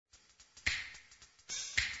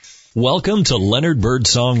Welcome to Leonard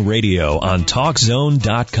Birdsong Radio on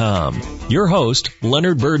TalkZone.com. Your host,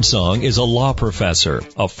 Leonard Birdsong, is a law professor,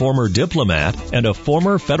 a former diplomat, and a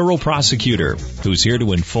former federal prosecutor who's here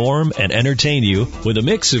to inform and entertain you with a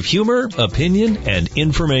mix of humor, opinion, and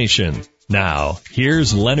information. Now,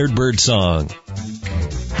 here's Leonard Birdsong.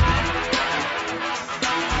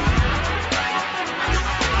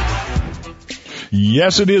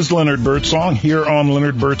 Yes, it is Leonard Birdsong here on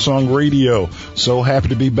Leonard Birdsong Radio. So happy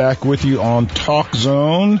to be back with you on Talk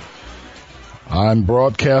Zone. I'm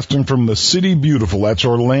broadcasting from the City Beautiful. That's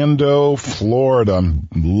Orlando, Florida.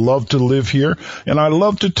 I love to live here, and I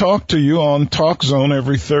love to talk to you on Talk Zone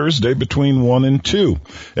every Thursday between 1 and 2.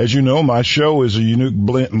 As you know, my show is a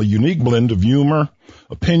unique blend of humor,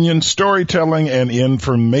 opinion, storytelling, and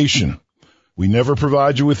information. We never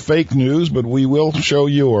provide you with fake news, but we will show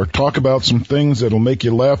you or talk about some things that'll make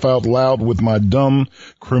you laugh out loud with my dumb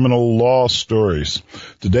criminal law stories.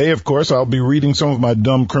 Today, of course, I'll be reading some of my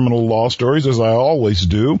dumb criminal law stories, as I always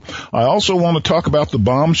do. I also want to talk about the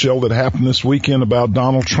bombshell that happened this weekend about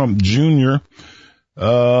Donald Trump Jr.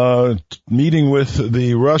 Meeting with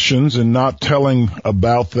the Russians and not telling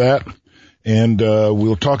about that. And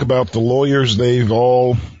we'll talk about the lawyers they've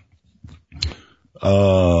all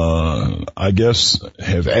I guess,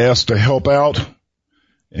 have asked to help out.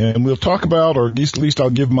 And we'll talk about, or at least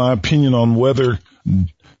I'll give my opinion on whether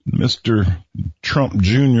Mr. Trump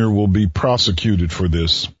Jr. will be prosecuted for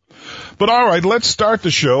this. But all right, let's start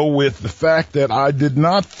the show with the fact that I did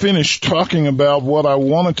not finish talking about what I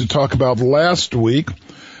wanted to talk about last week.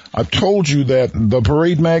 I've told you that the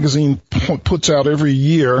Parade magazine puts out every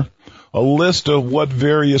year a list of what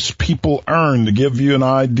various people earn to give you an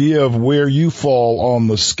idea of where you fall on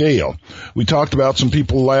the scale. We talked about some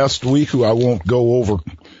people last week who I won't go over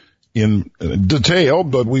in detail,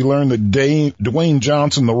 but we learned that Dwayne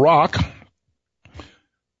Johnson, The Rock,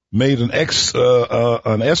 made an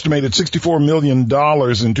estimated $64 million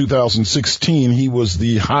in 2016. He was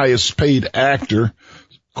the highest paid actor,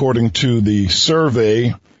 according to the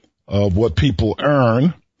survey of what people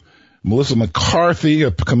earn. Melissa McCarthy, a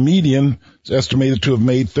comedian, is estimated to have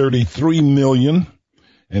made $33 million.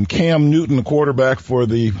 And Cam Newton, a quarterback for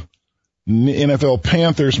the NFL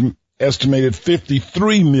Panthers, estimated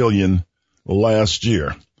 $53 million last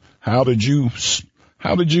year. How did you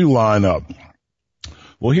line up?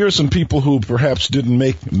 Well, here are some people who perhaps didn't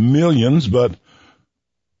make millions, but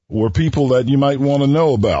were people that you might want to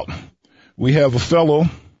know about. We have a fellow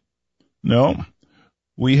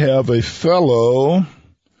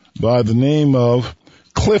by the name of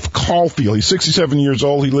Cliff Caulfield. He's 67 years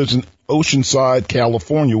old. He lives in Oceanside,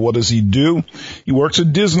 California. What does he do? He works at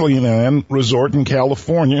Disneyland Resort in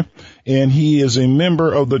California, and he is a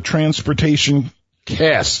member of the transportation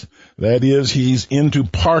cast. That is, he's into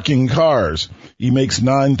parking cars. He makes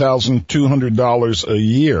 $9,200 a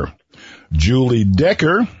year. Julie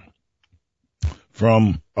Decker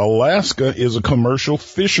from Alaska is a commercial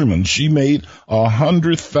fisherman. She made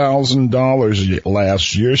 $100,000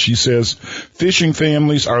 last year. She says fishing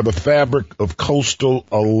families are the fabric of coastal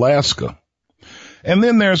Alaska. And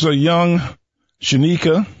then there's a young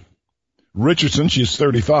Shanika Richardson. She's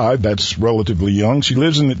 35. That's relatively young. She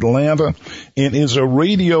lives in Atlanta and is a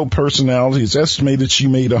radio personality. It's estimated she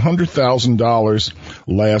made $100,000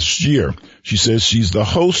 last year. She says she's the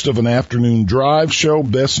host of an afternoon drive show,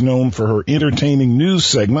 best known for her entertaining news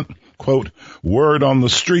segment, quote, Word on the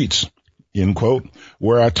Streets, end quote,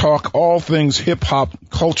 where I talk all things hip-hop,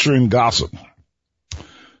 culture, and gossip.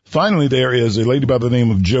 Finally, there is a lady by the name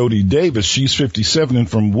of Jody Davis. She's 57 and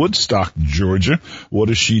from Woodstock, Georgia. What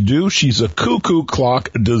does she do? She's a cuckoo clock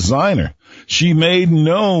designer. She made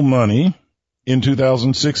no money in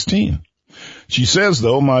 2016. She says,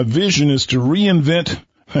 though, my vision is to reinvent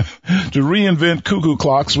cuckoo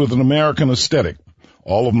clocks with an American aesthetic.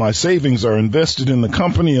 All of my savings are invested in the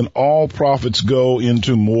company and all profits go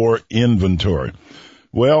into more inventory.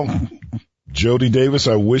 Well, Jody Davis,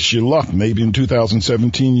 I wish you luck. Maybe in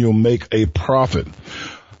 2017 you'll make a profit.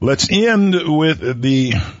 Let's end with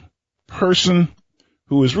the person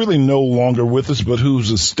who is really no longer with us, but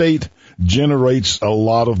whose estate generates a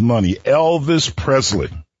lot of money. Elvis Presley,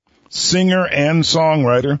 singer and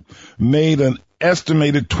songwriter, made an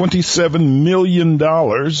estimated $27 million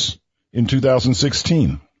in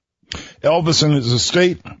 2016. Elvis and his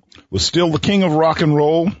estate was still the king of rock and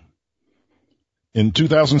roll. In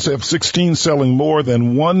 2016, selling more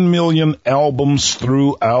than 1 million albums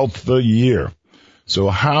throughout the year. So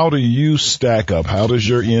how do you stack up? How does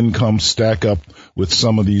your income stack up with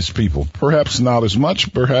some of these people? Perhaps not as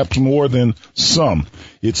much, perhaps more than some.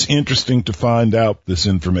 It's interesting to find out this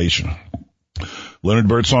information. Leonard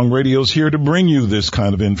Birdsong Radio is here to bring you this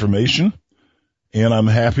kind of information, and I'm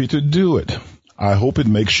happy to do it. I hope it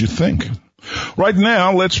makes you think. Right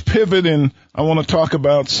now, let's pivot, and I want to talk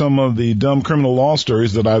about some of the dumb criminal law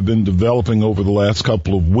stories that I've been developing over the last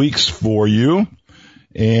couple of weeks for you.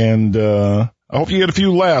 And I hope you get a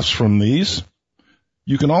few laughs from these.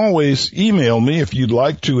 You can always email me if you'd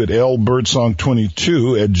like to at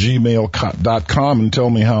lbirdsong22@gmail.com and tell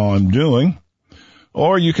me how I'm doing.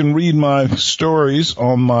 Or you can read my stories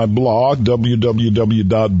on my blog,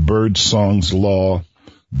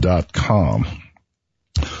 www.birdsongslaw.com.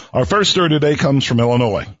 Our first story today comes from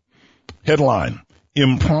Illinois. Headline,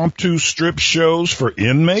 impromptu strip shows for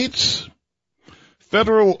inmates?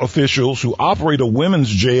 Federal officials who operate a women's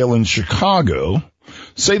jail in Chicago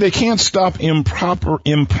say they can't stop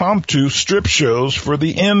impromptu strip shows for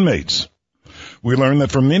the inmates. We learned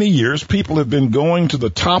that for many years, people have been going to the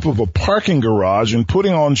top of a parking garage and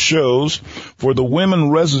putting on shows for the women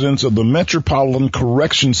residents of the Metropolitan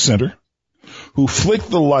Correction Center who flick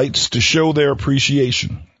the lights to show their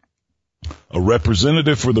appreciation. A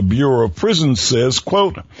representative for the Bureau of Prisons says,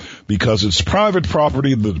 quote, because it's private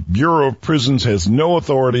property, the Bureau of Prisons has no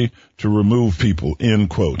authority to remove people, end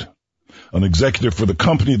quote. An executive for the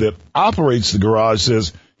company that operates the garage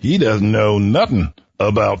says he doesn't know nothing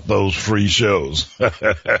about those free shows.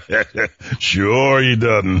 Sure he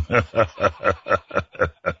doesn't.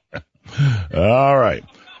 All right.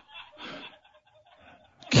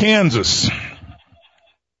 Kansas.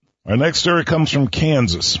 Our next story comes from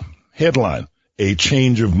Kansas. Headline, a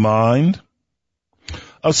change of mind.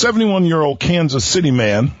 A 71-year-old Kansas City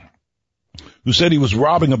man who said he was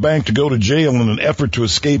robbing a bank to go to jail in an effort to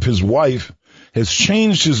escape his wife has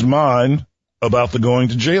changed his mind about the going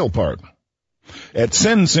to jail part. At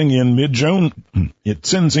sentencing in mid-June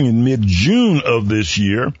of this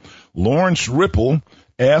year, Lawrence Ripple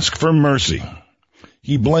asked for mercy.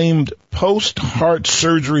 He blamed post-heart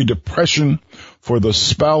surgery depression for the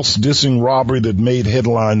spouse dissing robbery that made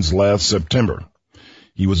headlines last September.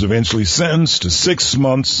 He was eventually sentenced to 6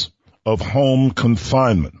 months of home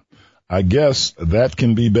confinement. I guess that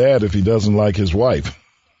can be bad if he doesn't like his wife.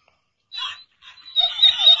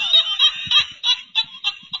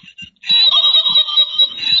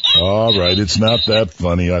 All right, it's not that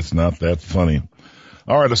funny. That's not that funny.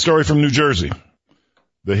 All right, a story from New Jersey.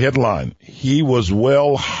 The headline, he was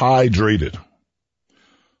well hydrated.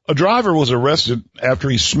 A driver was arrested after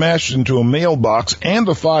he smashed into a mailbox and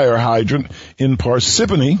a fire hydrant in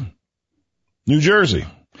Parsippany, New Jersey.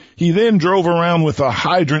 He then drove around with a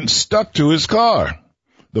hydrant stuck to his car.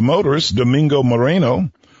 The motorist, Domingo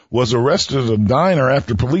Moreno, was arrested at a diner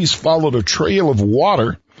after police followed a trail of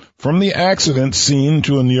water from the accident scene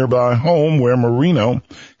to a nearby home where Moreno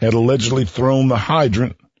had allegedly thrown the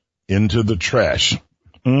hydrant into the trash.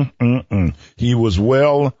 He was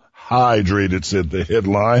well hydrated, said the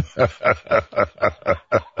headline.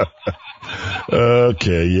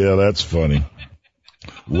 Okay, yeah, that's funny.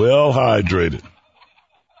 Well hydrated.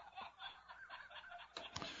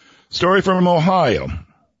 Story from Ohio.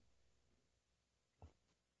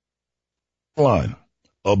 Line,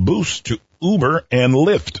 a boost to Uber and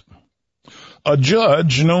Lyft. A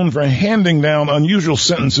judge known for handing down unusual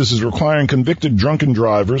sentences is requiring convicted drunken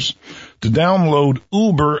drivers to download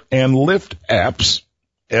Uber and Lyft apps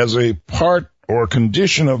as a part or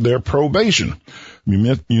condition of their probation.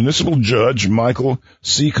 Municipal Judge Michael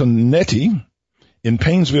Ciconetti in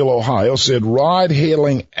Painesville, Ohio, said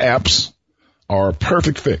ride-hailing apps are a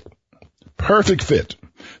perfect fit. Perfect fit.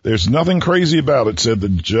 There's nothing crazy about it, said the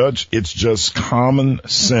judge. It's just common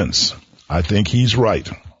sense. I think he's right.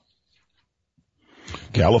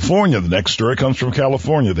 California. The next story comes from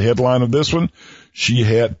California. The headline of this one, she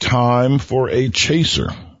had time for a chaser.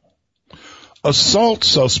 Assault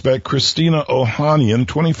suspect Christina Ohanian,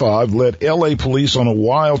 25, led L.A. police on a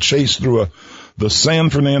wild chase through the San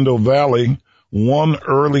Fernando Valley one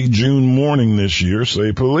early June morning this year,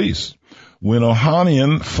 say police. When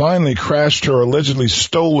Ohanian finally crashed her allegedly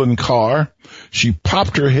stolen car, she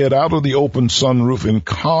popped her head out of the open sunroof and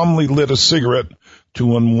calmly lit a cigarette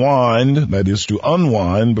to unwind, that is to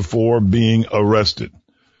unwind before being arrested.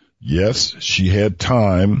 Yes, she had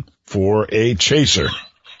time for a chaser.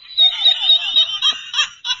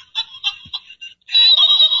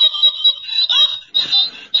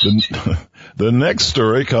 The next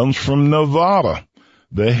story comes from Nevada.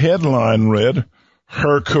 The headline read,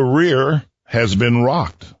 her career has been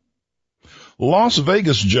rocked. Las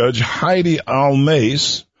Vegas judge Heidi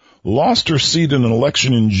Almace lost her seat in an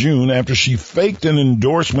election in June after she faked an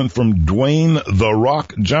endorsement from Dwayne "The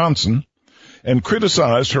Rock" Johnson and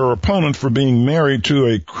criticized her opponent for being married to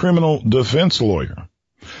a criminal defense lawyer.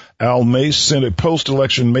 Al Mace sent a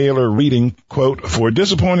post-election mailer reading, quote, "For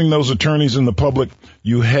disappointing those attorneys and the public,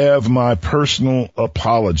 you have my personal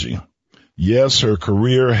apology." Yes, her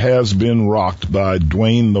career has been rocked by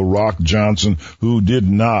Dwayne "The Rock" Johnson, who did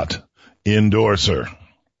not endorse her.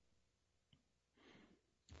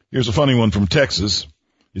 Here's a funny one from Texas.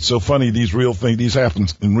 It's so funny, these happen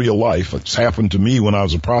in real life. It's happened to me when I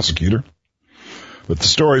was a prosecutor. But the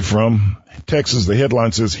story from Texas, the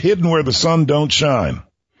headline says, "Hidden where the sun don't shine."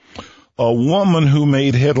 A woman who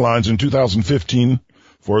made headlines in 2015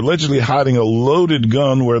 for allegedly hiding a loaded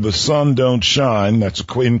gun where the sun don't shine, that's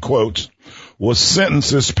in quotes, was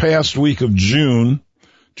sentenced this past week of June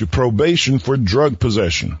to probation for drug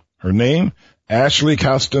possession. Her name, Ashley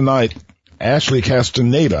Castaneda.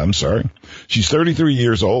 She's 33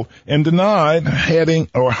 years old and denied hiding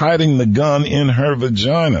the gun in her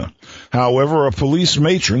vagina. However, a police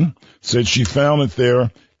matron said she found it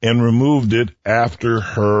there and removed it after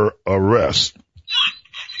her arrest.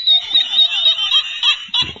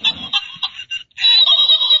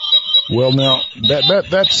 Well, now,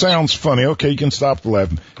 that sounds funny. Okay, you can stop the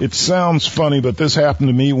laughing. It sounds funny, but this happened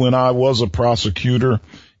to me when I was a prosecutor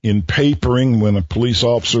in papering, when a police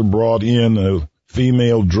officer brought in a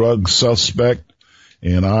female drug suspect,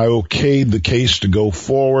 and I okayed the case to go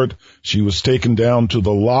forward. She was taken down to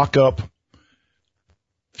the lockup. A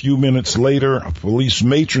few minutes later, a police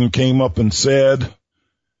matron came up and said,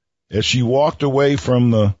 as she walked away from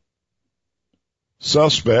the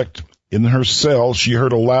suspect in her cell, she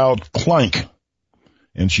heard a loud clank,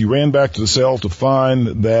 and she ran back to the cell to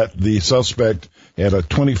find that the suspect had a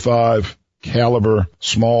 .25 caliber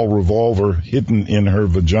small revolver hidden in her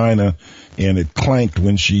vagina, and it clanked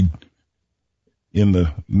in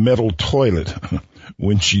the metal toilet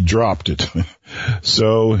when she dropped it.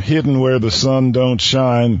 So hidden where the sun don't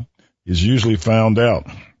shine is usually found out.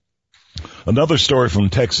 Another story from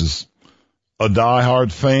Texas. A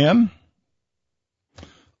diehard fan.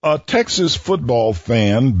 A Texas football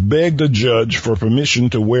fan begged a judge for permission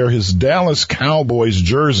to wear his Dallas Cowboys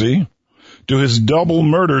jersey to his double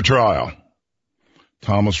murder trial.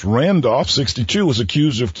 Thomas Randolph, 62, was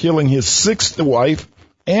accused of killing his sixth wife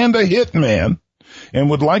and a hitman and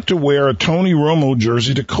would like to wear a Tony Romo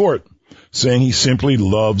jersey to court, saying he simply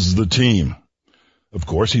loves the team. Of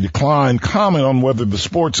course, he declined comment on whether the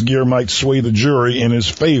sports gear might sway the jury in his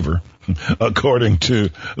favor, according to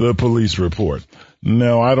the police report.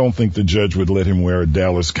 No, I don't think the judge would let him wear a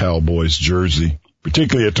Dallas Cowboys jersey,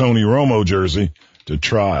 particularly a Tony Romo jersey, to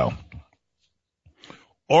trial.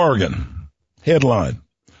 Oregon. Headline,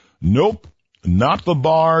 "Nope, not the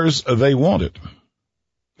bars they wanted."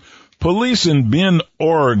 Police in Bend,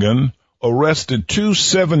 Oregon arrested two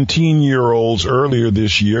 17-year-olds earlier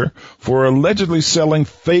this year for allegedly selling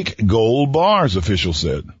fake gold bars, officials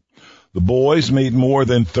said. The boys made more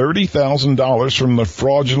than $30,000 from the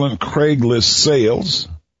fraudulent Craigslist sales.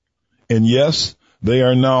 And yes, they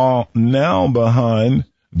are now behind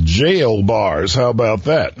jail bars. How about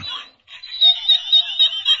that?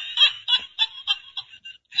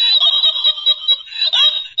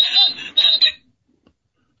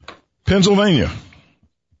 Pennsylvania.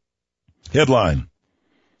 Headline,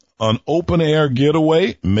 "An open-air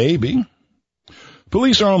getaway? Maybe."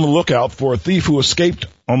 Police are on the lookout for a thief who escaped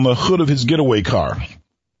on the hood of his getaway car.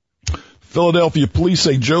 Philadelphia police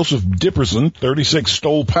say Joseph Dipperson, 36,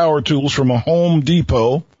 stole power tools from a Home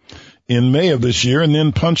Depot in May of this year and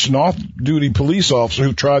then punched an off-duty police officer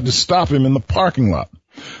who tried to stop him in the parking lot.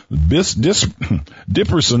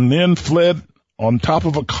 Dipperson then fled on top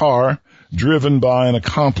of a car driven by an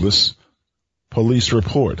accomplice, police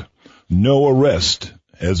report. No arrest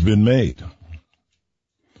has been made.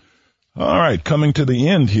 All right, coming to the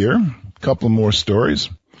end here, a couple more stories.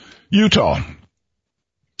 Utah.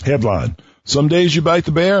 Headline, "Some days you bite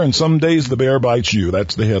the bear and some days the bear bites you."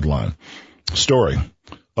 That's the headline. Story.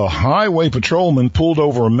 A highway patrolman pulled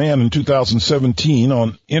over a man in 2017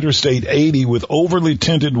 on Interstate 80 with overly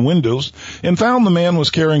tinted windows and found the man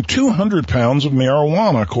was carrying 200 pounds of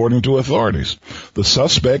marijuana, according to authorities. The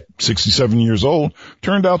suspect, 67 years old,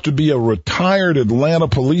 turned out to be a retired Atlanta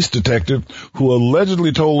police detective who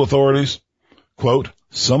allegedly told authorities, quote,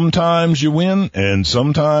 "Sometimes you win and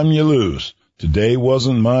sometimes you lose. Today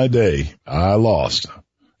wasn't my day. I lost."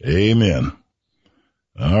 Amen.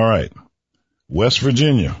 All right. West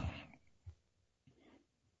Virginia.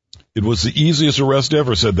 "It was the easiest arrest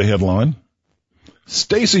ever," said the headline.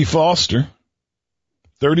 Stacy Foster,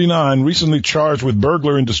 39, recently charged with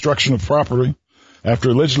burglary and destruction of property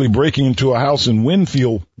after allegedly breaking into a house in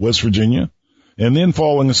Winfield, West Virginia, and then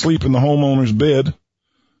falling asleep in the homeowner's bed,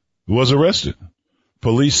 was arrested.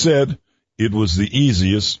 Police said it was the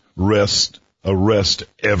easiest arrest arrest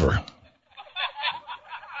ever.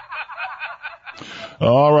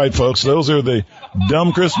 All right, folks, those are the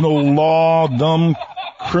dumb criminal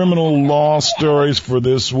law stories for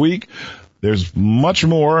this week. There's much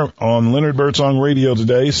more on Leonard Birdsong Radio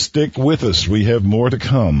today. Stick with us. We have more to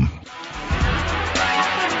come.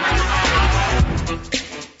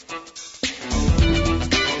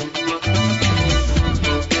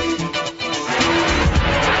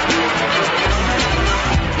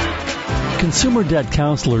 Consumer Debt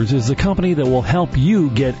Counselors is the company that will help you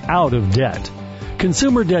get out of debt.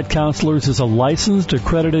 Consumer Debt Counselors is a licensed,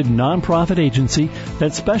 accredited nonprofit agency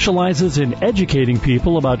that specializes in educating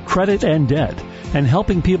people about credit and debt and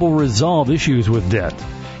helping people resolve issues with debt,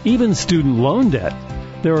 even student loan debt.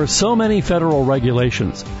 There are so many federal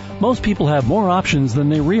regulations. Most people have more options than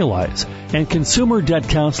they realize, and Consumer Debt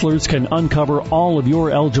Counselors can uncover all of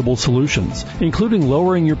your eligible solutions, including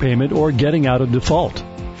lowering your payment or getting out of default.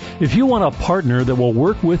 If you want a partner that will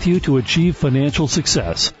work with you to achieve financial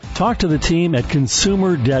success, talk to the team at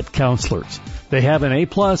Consumer Debt Counselors. They have an A+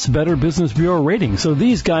 Better Business Bureau rating, so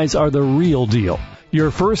these guys are the real deal.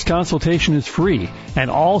 Your first consultation is free,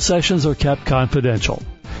 and all sessions are kept confidential.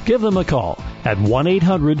 Give them a call at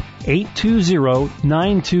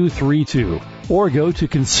 1-800-820-9232 or go to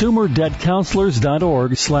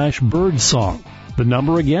consumerdebtcounselors.org/birdsong. The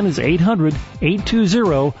number again is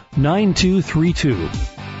 800-820-9232.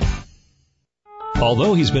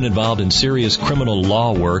 Although he's been involved in serious criminal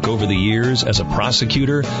law work over the years as a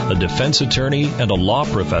prosecutor, a defense attorney, and a law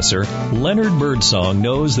professor, Leonard Birdsong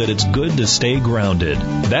knows that it's good to stay grounded.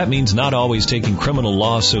 That means not always taking criminal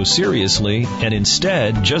law so seriously, and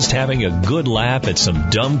instead just having a good laugh at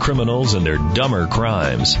some dumb criminals and their dumber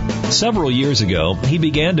crimes. Several years ago, he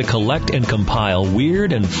began to collect and compile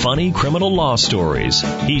weird and funny criminal law stories.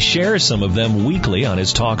 He shares some of them weekly on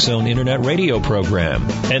his TalkZone internet radio program.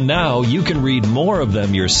 And now you can read more of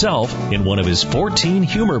them yourself in one of his 14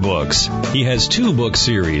 humor books. He has 2 book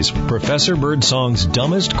series, Professor Birdsong's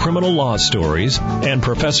Dumbest Criminal Law Stories and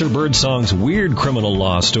Professor Birdsong's Weird Criminal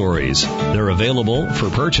Law Stories. They're available for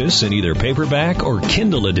purchase in either paperback or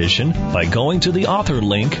Kindle edition by going to the author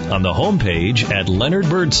link on the homepage at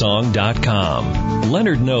leonardbirdsong.com.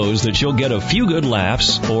 Leonard knows that you'll get a few good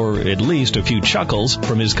laughs, or at least a few chuckles,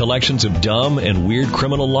 from his collections of dumb and weird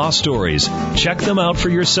criminal law stories. Check them out for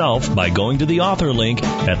yourself by going to the author link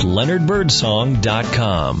at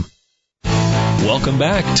leonardbirdsong.com. Welcome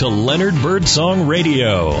back to Leonard Birdsong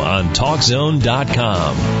Radio on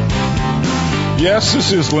TalkZone.com. Yes,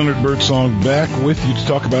 this is Leonard Birdsong back with you to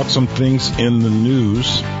talk about some things in the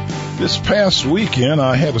news. This past weekend,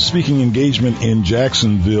 I had a speaking engagement in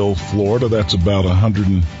Jacksonville, Florida. That's about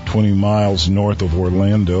 120 miles north of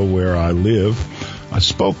Orlando, where I live. I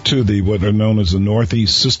spoke to what are known as the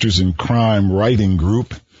Northeast Sisters in Crime Writing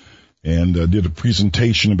Group, and did a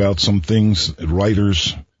presentation about some things that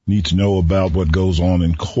writers need to know about what goes on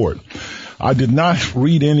in court. I did not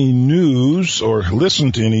read any news or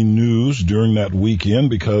listen to any news during that weekend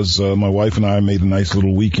because my wife and I made a nice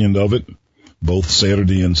little weekend of it, both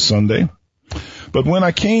Saturday and Sunday. But when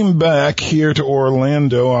I came back here to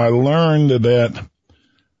Orlando, I learned that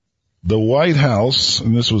the White House,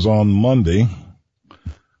 and this was on Monday,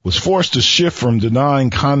 was forced to shift from denying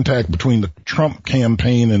contact between the Trump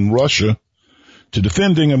campaign and Russia to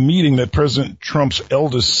defending a meeting that President Trump's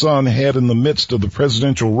eldest son had in the midst of the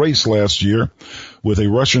presidential race last year with a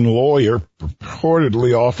Russian lawyer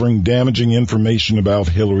purportedly offering damaging information about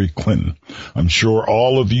Hillary Clinton. I'm sure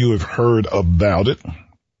all of you have heard about it.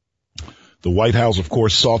 The White House, of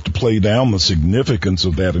course, sought to play down the significance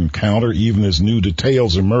of that encounter, even as new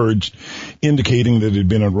details emerged, indicating that it had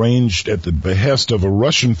been arranged at the behest of a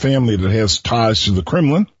Russian family that has ties to the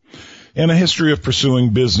Kremlin and a history of pursuing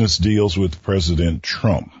business deals with President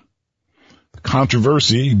Trump. The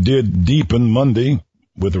controversy did deepen Monday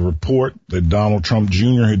with a report that Donald Trump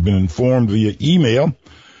Jr. had been informed via email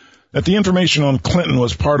that the information on Clinton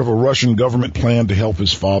was part of a Russian government plan to help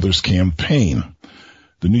his father's campaign.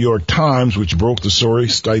 The New York Times, which broke the story,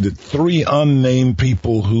 cited 3 unnamed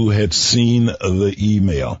people who had seen the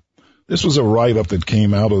email. This was a write-up that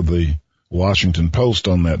came out of the Washington Post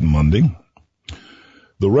on that Monday.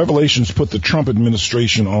 The revelations put the Trump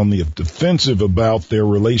administration on the defensive about their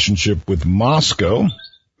relationship with Moscow,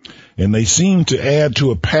 and they seem to add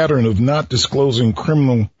to a pattern of not disclosing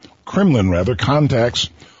Kremlin contacts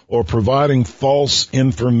or providing false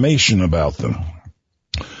information about them.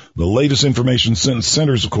 The latest information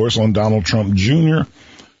centers, of course, on Donald Trump Jr.,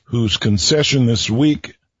 whose concession this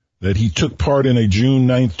week that he took part in a June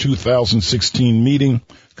 9, 2016 meeting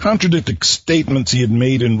contradicted statements he had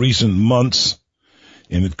made in recent months,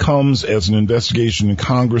 and it comes as an investigation in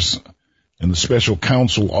Congress and the special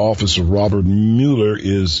counsel office of Robert Mueller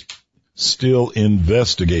is still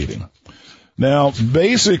investigating. Now,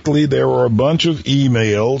 basically, there were a bunch of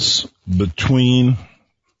emails between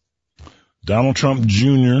Donald Trump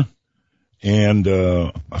Jr. and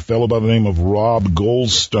a fellow by the name of Rob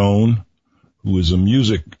Goldstone, who is a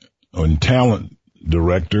music and talent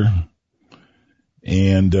director.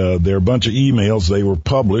 And there are a bunch of emails. They were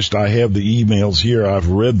published. I have the emails here. I've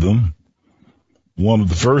read them. One of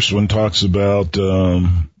the first one talks about,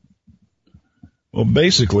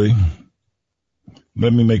 basically,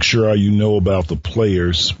 let me make sure you know about the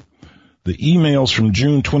players. The emails from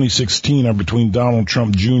June 2016 are between Donald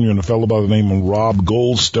Trump Jr. and a fellow by the name of Rob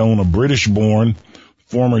Goldstone, a British-born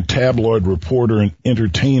former tabloid reporter and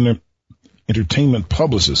entertainment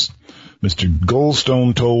publicist. Mr.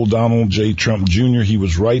 Goldstone told Donald J. Trump Jr. he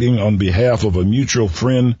was writing on behalf of a mutual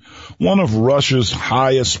friend, one of Russia's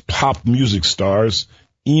highest pop music stars,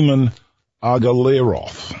 Eamon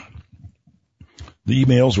Agalarov. The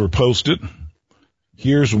emails were posted.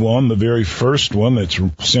 Here's one, the very first one that's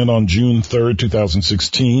sent on June 3rd,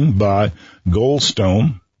 2016 by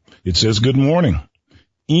Goldstone. It says, "Good morning.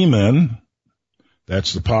 Eamon,"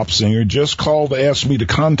 that's the pop singer, "just called to ask me to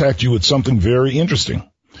contact you with something very interesting.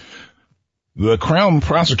 The Crown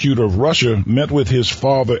Prosecutor of Russia met with his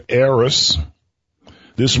father, Aris,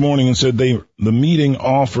 this morning and said in their meeting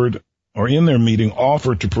offered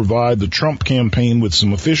to provide the Trump campaign with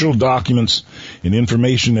some official documents and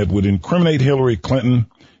information that would incriminate Hillary Clinton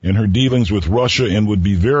and her dealings with Russia and would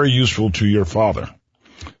be very useful to your father.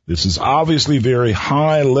 This is obviously very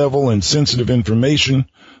high level and sensitive information,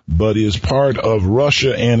 but is part of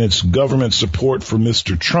Russia and its government support for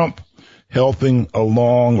Mr. Trump, helped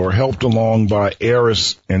along by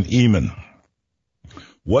Aris and Eamon.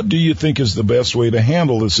 What do you think is the best way to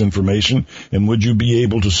handle this information, and would you be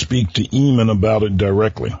able to speak to Eamon about it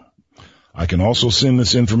directly? I can also send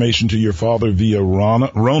this information to your father via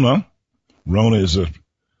Rona. Rona is an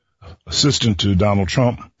assistant to Donald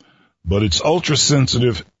Trump, but it's ultra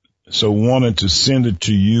sensitive, so wanted to send it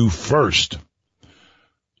to you first."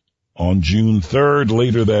 On June 3rd,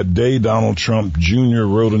 later that day, Donald Trump Jr.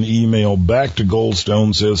 wrote an email back to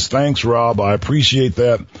Goldstone, says, "Thanks, Rob. I appreciate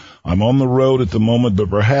that. I'm on the road at the moment, but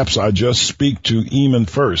perhaps I just speak to Eamon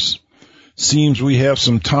first. Seems we have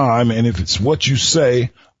some time, and if it's what you say,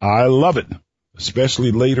 I love it,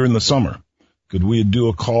 especially later in the summer. Could we do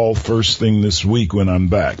a call first thing this week when I'm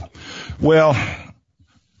back?" Well,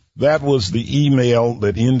 that was the email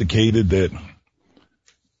that indicated that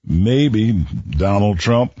maybe Donald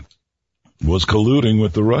Trump was colluding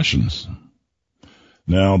with the Russians.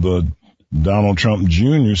 Now, Donald Trump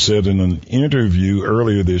Jr. said in an interview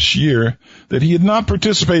earlier this year that he had not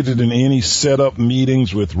participated in any set-up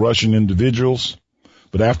meetings with Russian individuals,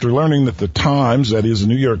 but after learning that the Times, that is the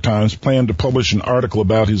New York Times, planned to publish an article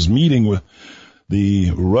about his meeting with the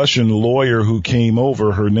Russian lawyer who came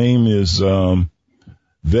over, her name is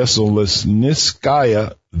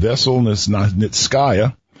Veselnitskaya,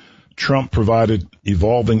 Trump provided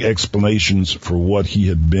evolving explanations for what he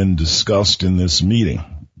had been discussed in this meeting.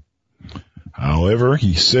 However,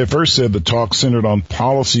 he first said the talk centered on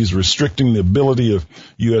policies restricting the ability of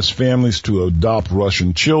U.S. families to adopt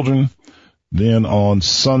Russian children. Then on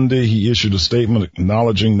Sunday, he issued a statement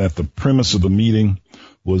acknowledging that the premise of the meeting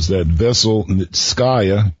was that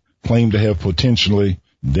Veselnitskaya claimed to have potentially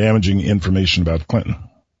damaging information about Clinton.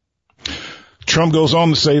 Trump goes on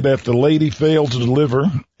to say that the lady failed to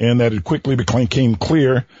deliver and that it quickly became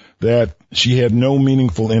clear that she had no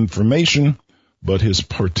meaningful information, but his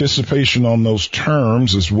participation on those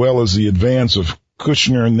terms, as well as the advance of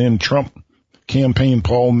Kushner and then Trump campaign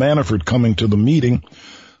Paul Manafort coming to the meeting,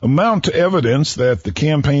 amount to evidence that the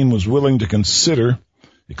campaign was willing to consider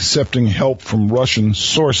accepting help from Russian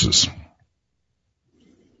sources.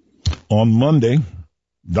 On Monday,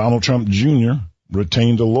 Donald Trump Jr.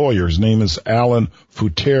 retained a lawyer. His name is Alan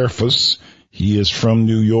Futerfas. He is from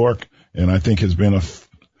New York and I think has been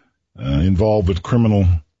involved with criminal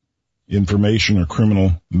information or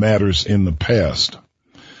criminal matters in the past.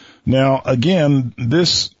 Now, again,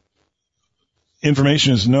 this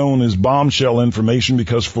information is known as bombshell information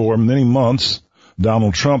because for many months,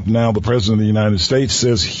 Donald Trump, now the President of the United States,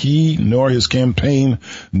 says he nor his campaign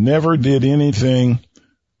never did anything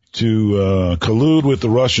to collude with the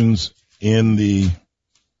Russians in the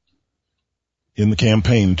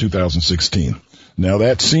campaign in 2016. Now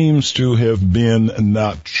that seems to have been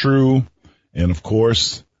not true, and of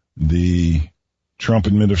course the Trump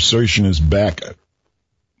administration is back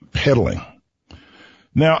peddling.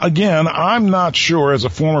 Now again, I'm not sure, as a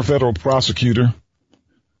former federal prosecutor,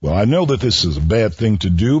 Well, I know that this is a bad thing to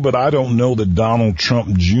do, but I don't know that Donald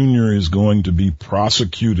Trump Jr. is going to be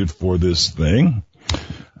prosecuted for this thing.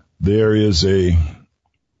 There is a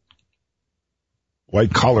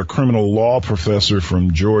white-collar criminal law professor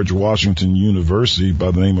from George Washington University by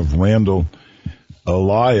the name of Randall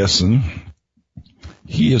Eliason.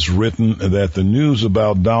 He has written that the news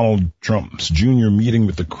about Donald Trump's Jr. meeting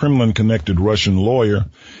with the Kremlin-connected Russian lawyer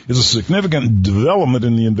is a significant development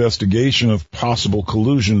in the investigation of possible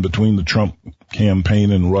collusion between the Trump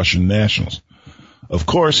campaign and Russian nationals. Of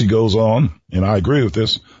course, he goes on, and I agree with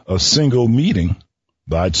this, a single meeting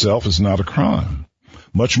by itself is not a crime.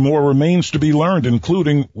 Much more remains to be learned,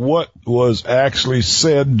 including what was actually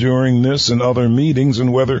said during this and other meetings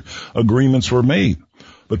and whether agreements were made.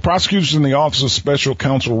 But prosecutors in the Office of Special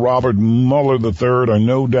Counsel Robert Mueller III are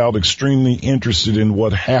no doubt extremely interested in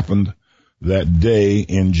what happened that day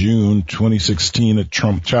in June 2016 at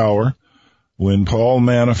Trump Tower when Paul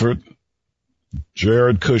Manafort,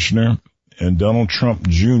 Jared Kushner, and Donald Trump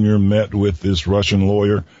Jr. met with this Russian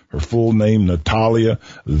lawyer, her full name Natalia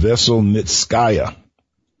Veselnitskaya.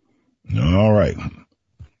 All right.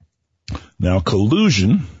 Now,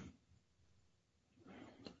 collusion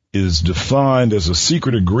is defined as a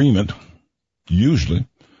secret agreement, usually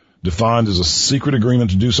defined as a secret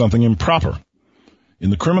agreement to do something improper. In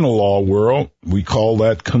the criminal law world, we call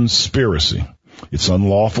that conspiracy. It's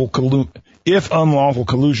unlawful collusion. If unlawful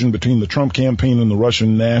collusion between the Trump campaign and the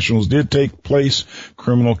Russian nationals did take place,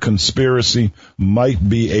 criminal conspiracy might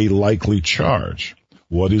be a likely charge.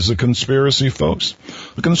 What is a conspiracy, folks?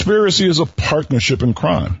 A conspiracy is a partnership in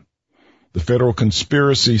crime. The federal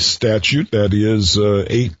conspiracy statute, that is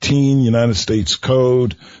 18 United States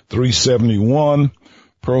Code 371,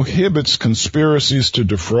 prohibits conspiracies to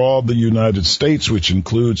defraud the United States, which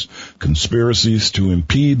includes conspiracies to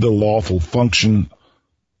impede the lawful functions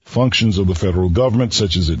of the federal government,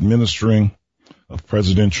 such as administering a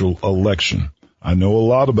presidential election. I know a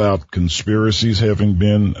lot about conspiracies, having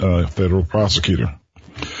been a federal prosecutor.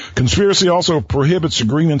 Conspiracy also prohibits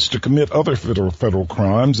agreements to commit other federal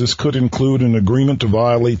crimes. This could include an agreement to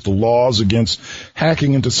violate the laws against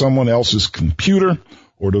hacking into someone else's computer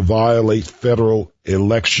or to violate federal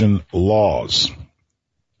election laws.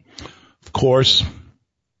 Of course,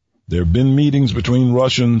 there have been meetings between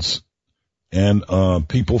Russians and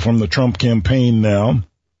people from the Trump campaign now.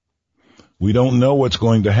 We don't know what's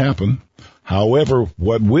going to happen. However,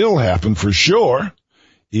 what will happen for sure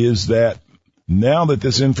is that now that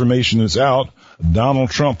this information is out, Donald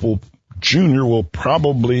Trump Jr. will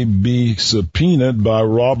probably be subpoenaed by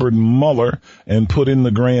Robert Mueller and put in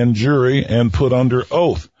the grand jury and put under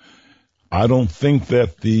oath. I don't think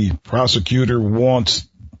that the prosecutor wants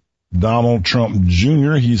Donald Trump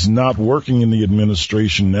Jr. He's not working in the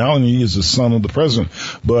administration now, and he is the son of the president.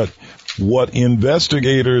 But what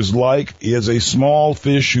investigators like is a small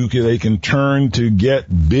fish who they can turn to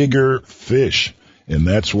get bigger fish. And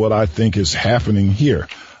that's what I think is happening here.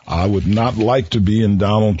 I would not like to be in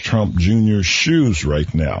Donald Trump Jr.'s shoes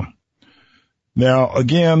right now. Now,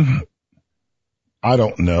 again, I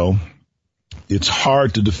don't know. It's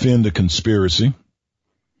hard to defend a conspiracy.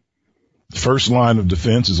 The first line of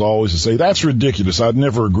defense is always to say, that's ridiculous. I'd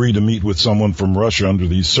never agree to meet with someone from Russia under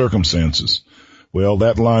these circumstances. Well,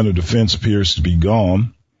 that line of defense appears to be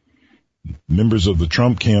gone. Members of the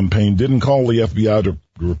Trump campaign didn't call the FBI to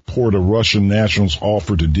report a Russian national's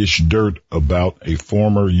offer to dish dirt about a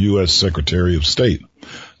former U.S. Secretary of State.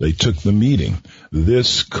 They took the meeting.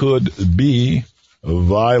 This could be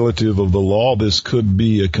violative of the law. This could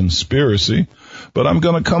be a conspiracy. But I'm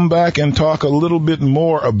going to come back and talk a little bit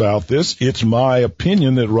more about this. It's my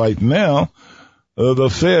opinion that right now the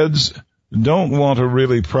feds don't want to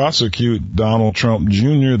really prosecute Donald Trump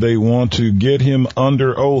Jr. They want to get him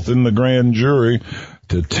under oath in the grand jury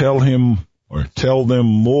to tell him or tell them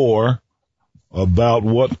more about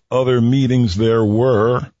what other meetings there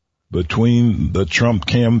were between the Trump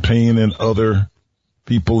campaign and other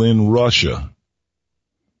people in Russia.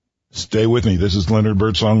 Stay with me. This is Leonard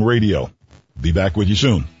Birdsong Radio. Be back with you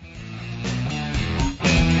soon.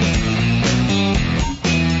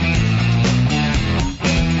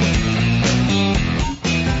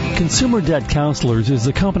 Consumer Debt Counselors is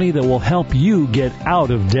the company that will help you get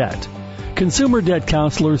out of debt. Consumer Debt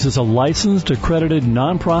Counselors is a licensed, accredited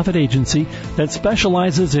nonprofit agency that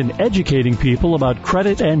specializes in educating people about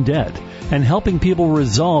credit and debt and helping people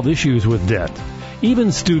resolve issues with debt,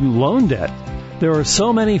 even student loan debt. There are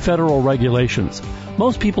so many federal regulations.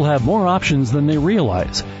 Most people have more options than they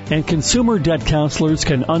realize, and Consumer Debt Counselors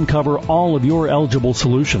can uncover all of your eligible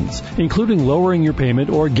solutions, including lowering your payment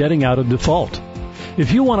or getting out of default.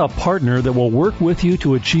 If you want a partner that will work with you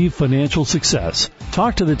to achieve financial success,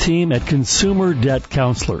 Talk to the team at Consumer Debt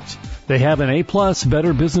Counselors. They have an A-plus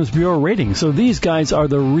Better Business Bureau rating, so these guys are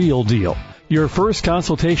the real deal. Your first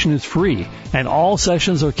consultation is free, and all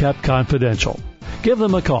sessions are kept confidential. Give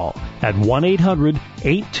them a call at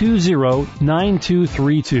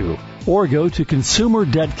 1-800-820-9232 or go to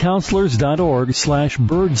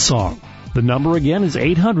consumerdebtcounselors.org/birdsong. The number again is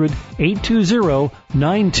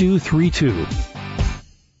 800-820-9232.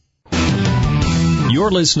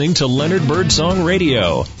 You're listening to Leonard Birdsong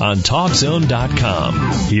Radio on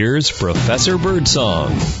TalkZone.com. Here's Professor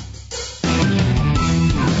Birdsong.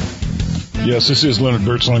 Yes, this is Leonard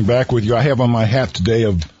Birdsong back with you. I have on my hat today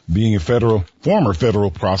of being a former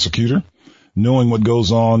federal prosecutor, knowing what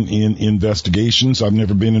goes on in investigations. I've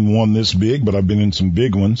never been in one this big, but I've been in some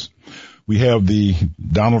big ones. We have the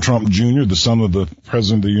Donald Trump Jr., the son of the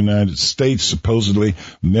President of the United States, supposedly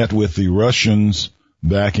met with the Russians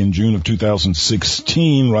back in June of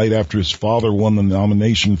 2016, right after his father won the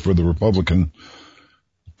nomination for the Republican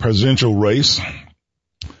presidential race.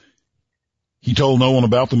 He told no one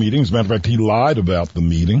about the meeting. As a matter of fact, he lied about the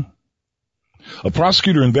meeting. A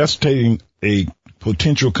prosecutor investigating a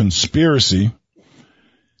potential conspiracy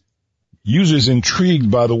users intrigued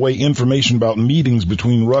by the way information about meetings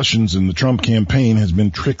between Russians and the Trump campaign has been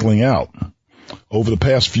trickling out. Over the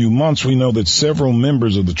past few months, we know that several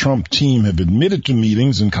members of the Trump team have admitted to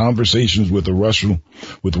meetings and conversations with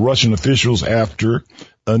Russian officials after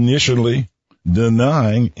initially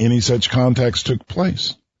denying any such contacts took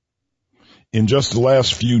place. In just the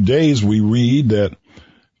last few days, we read that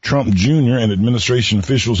Trump Jr. and administration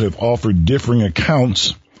officials have offered differing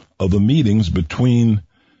accounts of the meetings between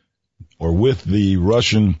or with the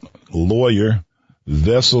Russian lawyer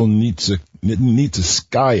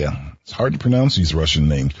Veselnitskaya. It's hard to pronounce these Russian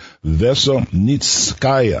names.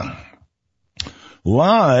 Veselnitskaya.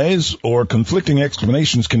 Lies or conflicting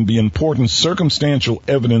explanations can be important circumstantial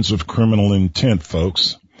evidence of criminal intent,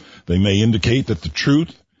 folks. They may indicate that the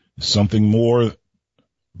truth is something more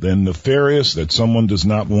than nefarious, that someone does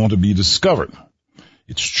not want to be discovered.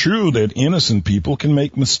 It's true that innocent people can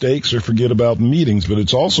make mistakes or forget about meetings, but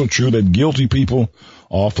it's also true that guilty people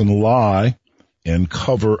often lie and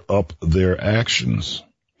cover up their actions.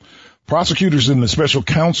 Prosecutors in the special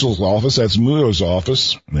counsel's office, that's Mueller's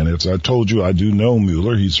office, and as I told you, I do know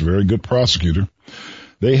Mueller. He's a very good prosecutor.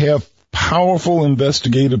 They have powerful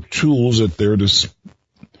investigative tools at their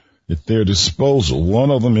disposal. One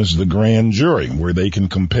of them is the grand jury, where they can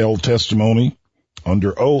compel testimony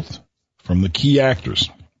under oath from the key actors.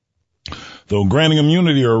 Though granting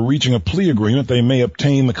immunity or reaching a plea agreement, they may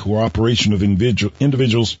obtain the cooperation of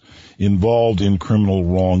individuals involved in criminal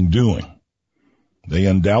wrongdoing. They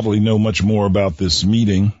undoubtedly know much more about this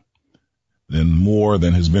meeting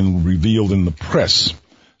than has been revealed in the press.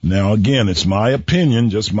 Now, again, it's my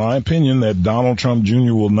opinion, just my opinion, that Donald Trump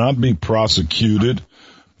Jr. will not be prosecuted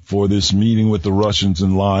for this meeting with the Russians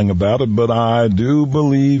and lying about it, but I do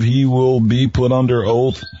believe he will be put under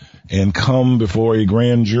oath and come before a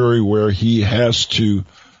grand jury where he has to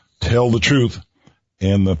tell the truth,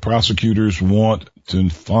 and the prosecutors want to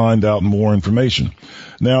find out more information.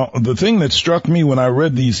 Now, the thing that struck me when I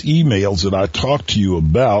read these emails that I talked to you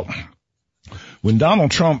about, when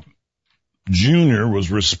Donald Trump Jr.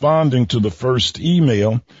 was responding to the first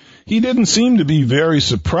email, he didn't seem to be very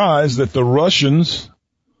surprised that the Russians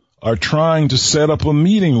are trying to set up a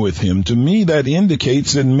meeting with him. To me, that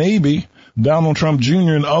indicates that maybe Donald Trump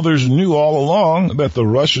Jr. and others knew all along that the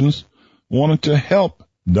Russians wanted to help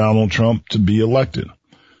Donald Trump to be elected.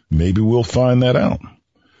 Maybe we'll find that out.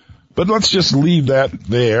 But let's just leave that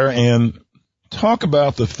there and talk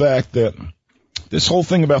about the fact that this whole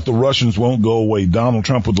thing about the Russians won't go away. Donald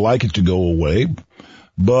Trump would like it to go away,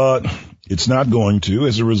 but it's not going to.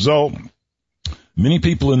 As a result, many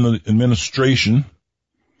people in the administration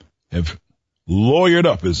have lawyered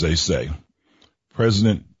up, as they say.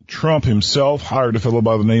 President Trump himself hired a fellow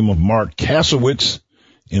by the name of Mark Kasowitz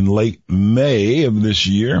in late May of this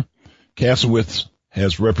year. Kasowitz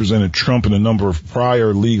has represented Trump in a number of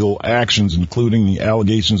prior legal actions, including the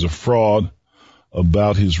allegations of fraud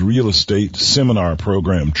about his real estate seminar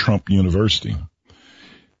program, Trump University.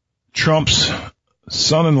 Trump's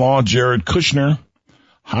son-in-law, Jared Kushner,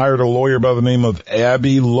 hired a lawyer by the name of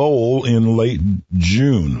Abbe Lowell in late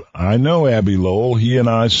June. I know Abbe Lowell. He and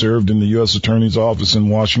I served in the U.S. Attorney's Office in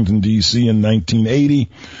Washington, D.C. in 1980.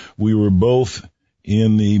 We were both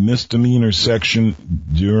in the misdemeanor section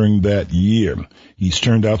during that year. He's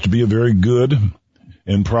turned out to be a very good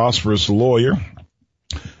and prosperous lawyer.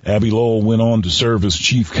 Abbe Lowell went on to serve as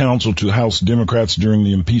chief counsel to House Democrats during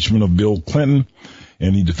the impeachment of Bill Clinton,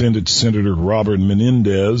 and he defended Senator Robert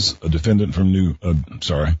Menendez, a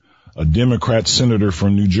a Democrat senator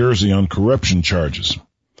from New Jersey, on corruption charges.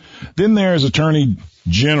 Then there's Attorney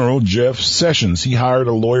General Jeff Sessions. He hired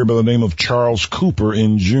a lawyer by the name of Charles Cooper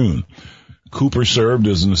in June. Cooper served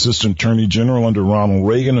as an assistant attorney general under Ronald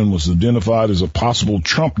Reagan and was identified as a possible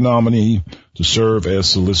Trump nominee to serve as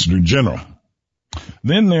Solicitor General.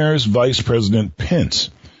 Then there's Vice President Pence.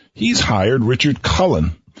 He's hired Richard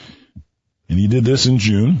Cullen, and he did this in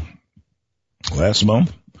June, last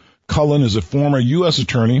month. Cullen is a former U.S.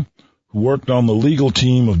 attorney who worked on the legal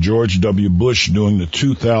team of George W. Bush during the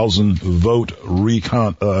 2000 vote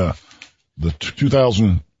recount.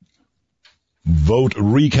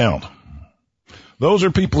 Those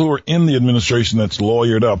are people who are in the administration that's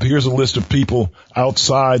lawyered up. Here's a list of people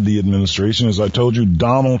outside the administration. As I told you,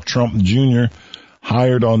 Donald Trump Jr.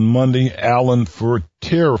 hired on Monday Alan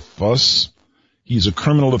Futerfas. He's a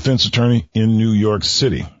criminal defense attorney in New York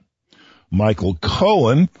City. Michael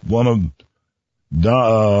Cohen, one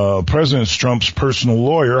of President Trump's personal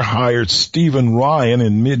lawyer, hired Stephen Ryan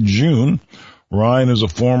in mid-June. Ryan is a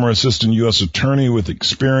former assistant U.S. attorney with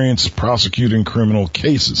experience prosecuting criminal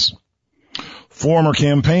cases. Former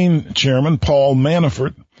campaign chairman Paul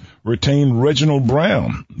Manafort retained Reginald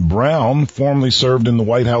Brown. Brown formerly served in the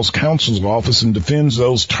White House counsel's office and defends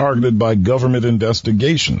those targeted by government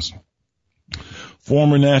investigations.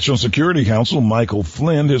 Former National Security Counsel Michael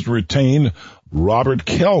Flynn has retained Robert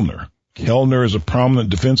Kellner. Kellner is a prominent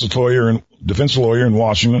defense lawyer in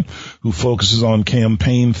Washington who focuses on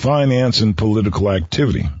campaign finance and political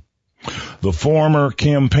activity. The former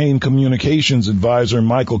campaign communications advisor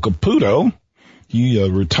Michael Caputo,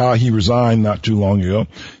 he resigned not too long ago.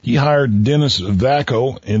 He hired Dennis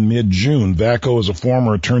Vacco in mid-June. Vacco is a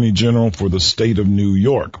former attorney general for the state of New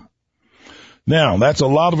York. Now, that's a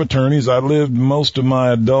lot of attorneys. I lived most of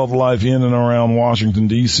my adult life in and around Washington,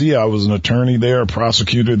 D.C. I was an attorney there, a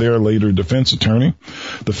prosecutor there, later a defense attorney.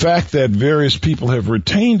 The fact that various people have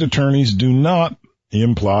retained attorneys do not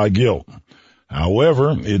imply guilt.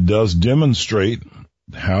 However, it does demonstrate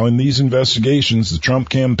how in these investigations the Trump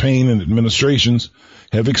campaign and administrations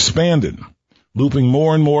have expanded, looping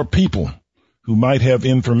more and more people who might have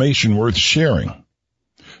information worth sharing.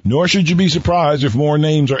 Nor should you be surprised if more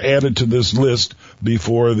names are added to this list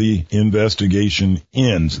before the investigation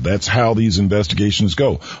ends. That's how these investigations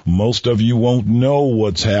go. Most of you won't know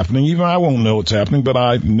what's happening. Even I won't know what's happening, but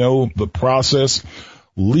I know the process.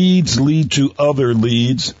 Leads lead to other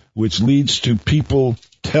leads, which leads to people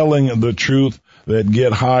telling the truth that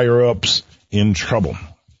get higher-ups in trouble.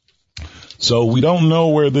 So we don't know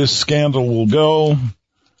where this scandal will go.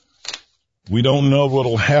 We don't know what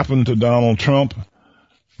will happen to Donald Trump.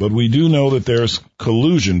 But we do know that there's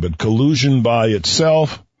collusion, but collusion by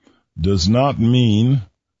itself does not mean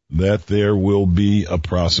that there will be a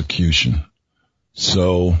prosecution.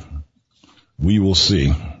 So we will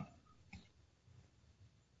see.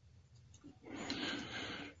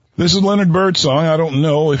 This is Leonard Birdsong. I don't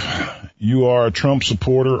know if you are a Trump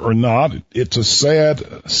supporter or not. It's a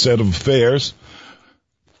sad set of affairs.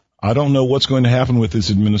 I don't know what's going to happen with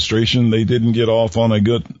this administration. They didn't get off on a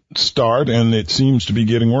good start, and it seems to be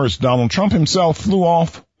getting worse. Donald Trump himself flew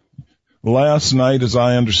off last night, as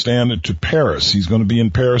I understand it, to Paris. He's going to be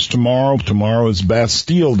in Paris tomorrow. Tomorrow is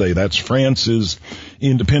Bastille Day. That's France's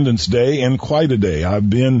Independence Day, and quite a day. I've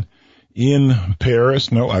been in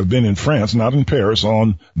France, not in Paris,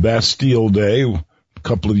 on Bastille Day. A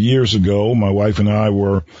couple of years ago, my wife and I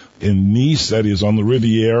were in Nice, that is on the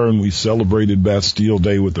Riviera, and we celebrated Bastille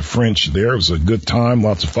Day with the French there. It was a good time,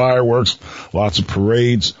 lots of fireworks, lots of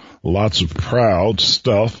parades, lots of proud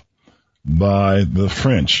stuff by the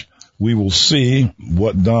French. We will see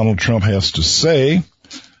what Donald Trump has to say.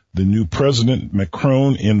 The new president,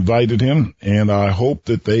 Macron, invited him, and I hope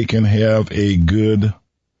that they can have a good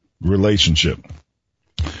relationship.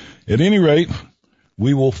 At any rate,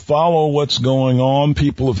 we will follow what's going on.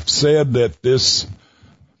 People have said that this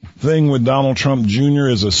thing with Donald Trump Jr.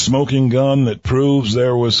 is a smoking gun that proves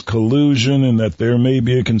there was collusion and that there may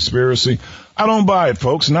be a conspiracy. I don't buy it,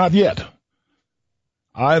 folks, not yet.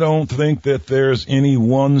 I don't think that there's any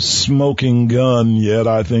one smoking gun yet.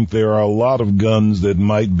 I think there are a lot of guns that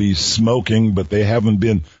might be smoking, but they haven't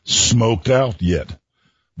been smoked out yet.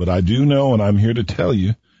 But I do know, and I'm here to tell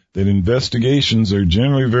you, that investigations are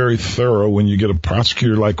generally very thorough when you get a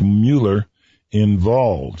prosecutor like Mueller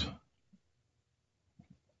involved.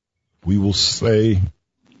 We will say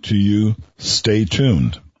to you, stay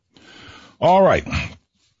tuned. All right.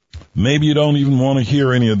 Maybe you don't even want to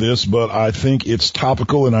hear any of this, but I think it's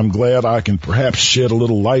topical, and I'm glad I can perhaps shed a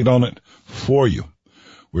little light on it for you.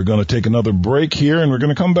 We're going to take another break here, and we're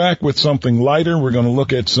going to come back with something lighter. We're going to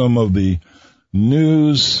look at some of the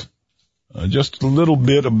news just a little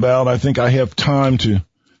bit about, I think I have time to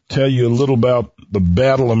tell you a little about the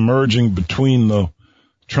battle emerging between the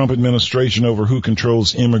Trump administration over who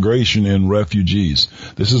controls immigration and refugees.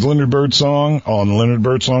 This is Leonard Birdsong on Leonard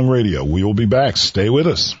Birdsong Radio. We will be back. Stay with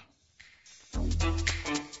us.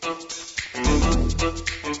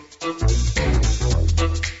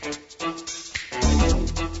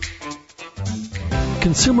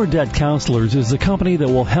 Consumer Debt Counselors is the company that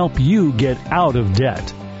will help you get out of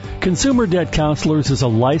debt. Consumer Debt Counselors is a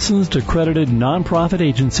licensed, accredited nonprofit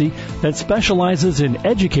agency that specializes in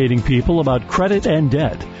educating people about credit and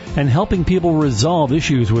debt and helping people resolve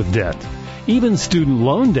issues with debt, even student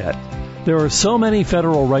loan debt. There are so many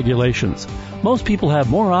federal regulations. Most people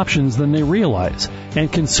have more options than they realize,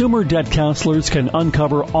 and Consumer Debt Counselors can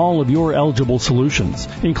uncover all of your eligible solutions,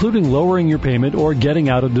 including lowering your payment or getting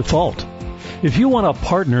out of default. If you want a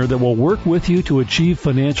partner that will work with you to achieve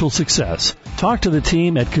financial success, talk to the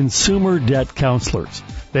team at Consumer Debt Counselors.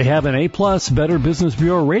 They have an A+ Better Business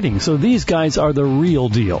Bureau rating, so these guys are the real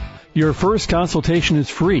deal. Your first consultation is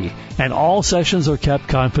free, and all sessions are kept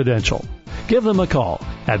confidential. Give them a call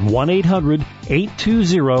at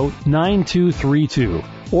 1-800-820-9232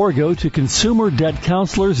 or go to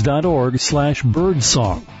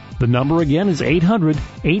consumerdebtcounselors.org/birdsong. The number again is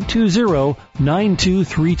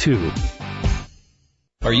 800-820-9232.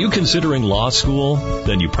 Are you considering law school?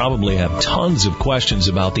 Then you probably have tons of questions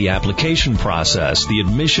about the application process, the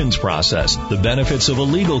admissions process, the benefits of a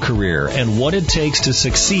legal career, and what it takes to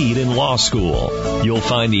succeed in law school. You'll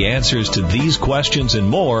find the answers to these questions and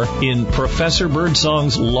more in Professor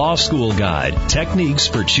Birdsong's Law School Guide, Techniques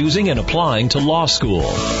for Choosing and Applying to Law School.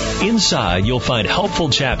 Inside, you'll find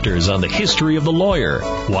helpful chapters on the history of the lawyer,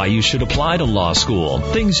 why you should apply to law school,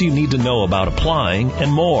 things you need to know about applying,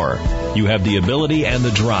 and more. You have the ability and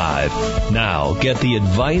the drive. Now, get the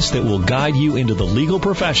advice that will guide you into the legal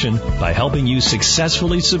profession by helping you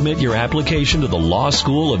successfully submit your application to the law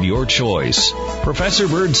school of your choice. Professor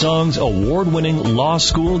Birdsong's award-winning Law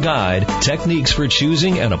School Guide, Techniques for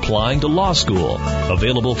Choosing and Applying to Law School.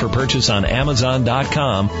 Available for purchase on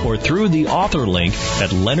Amazon.com or through the author link at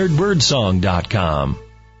LeonardBirdsong.com.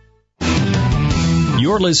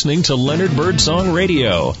 You're listening to Leonard Birdsong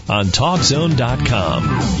Radio on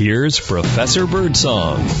TalkZone.com. Here's Professor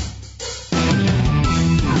Birdsong.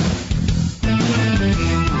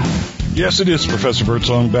 Yes, it is Professor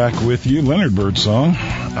Birdsong back with you. Leonard Birdsong.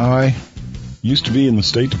 I used to be in the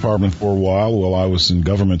State Department for a while I was in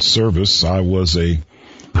government service. I was a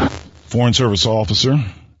Foreign Service officer.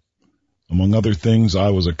 Among other things, I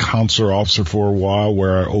was a consular officer for a while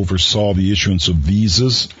where I oversaw the issuance of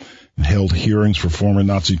visas and held hearings for former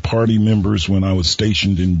Nazi Party members when I was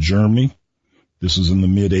stationed in Germany. This was in the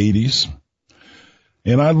mid-'80s.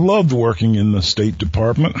 And I loved working in the State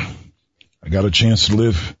Department. I got a chance to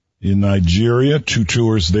live in Nigeria, 2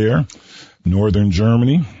 tours there, northern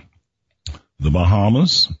Germany, the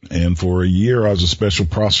Bahamas, and for a year I was a special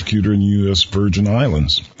prosecutor in the U.S. Virgin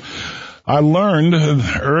Islands. I learned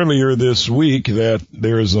earlier this week that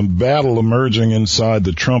there is a battle emerging inside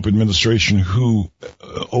the Trump administration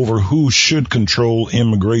over who should control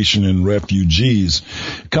immigration and refugees.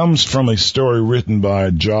 It comes from a story written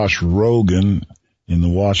by Josh Rogan in the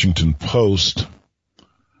Washington Post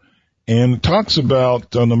and talks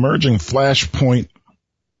about an emerging flashpoint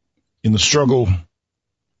in the struggle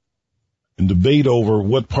and debate over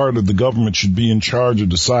what part of the government should be in charge of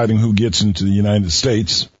deciding who gets into the United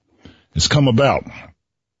States has come about.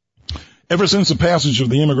 Ever since the passage of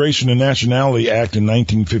the Immigration and Nationality Act in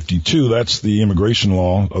 1952, that's the immigration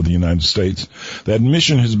law of the United States, that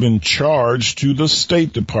mission has been charged to the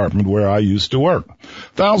State Department where I used to work.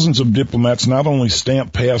 Thousands of diplomats not only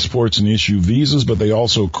stamp passports and issue visas, but they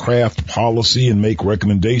also craft policy and make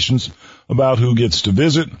recommendations about who gets to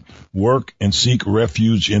visit, work, and seek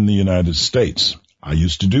refuge in the United States. I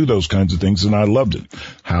used to do those kinds of things, and I loved it.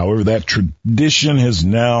 However, that tradition has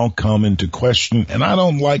now come into question, and I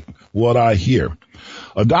don't like what I hear.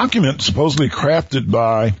 A document supposedly crafted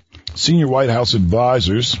by senior White House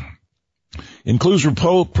advisors includes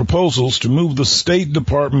proposals to move the State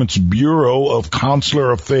Department's Bureau of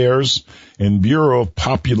Consular Affairs and Bureau of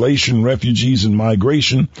Population, Refugees, and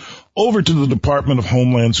Migration over to the Department of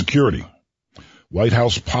Homeland Security. White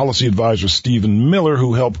House policy advisor Stephen Miller,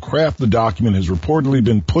 who helped craft the document, has reportedly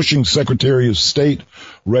been pushing Secretary of State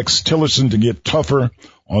Rex Tillerson to get tougher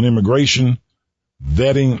on immigration,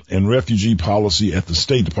 vetting, and refugee policy at the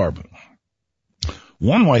State Department.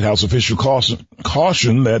 One White House official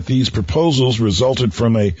cautioned that these proposals resulted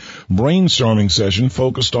from a brainstorming session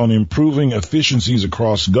focused on improving efficiencies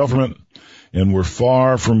across government and were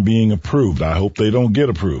far from being approved. I hope they don't get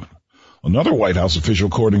approved. Another White House official,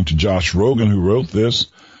 according to Josh Rogan, who wrote this,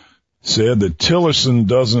 said that if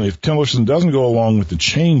Tillerson doesn't go along with the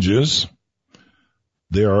changes,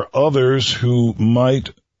 there are others who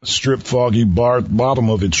might strip Foggy Bottom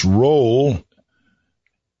of its role,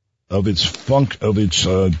 of its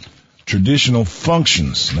traditional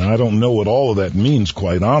functions. Now, I don't know what all of that means,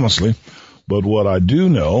 quite honestly, but what I do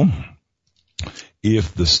know,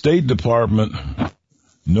 if the State Department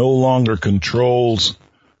no longer controls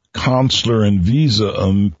consular and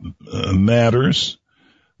visa matters,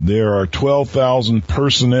 there are 12,000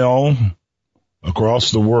 personnel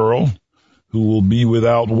across the world who will be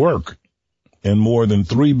without work, and more than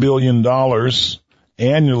 $3 billion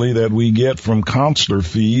annually that we get from consular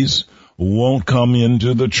fees won't come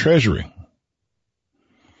into the Treasury.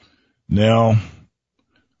 Now,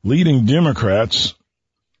 leading Democrats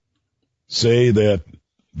say that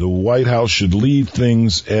the White House should leave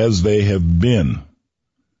things as they have been.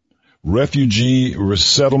 Refugee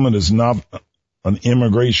resettlement is not an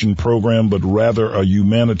immigration program, but rather a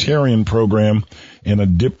humanitarian program and a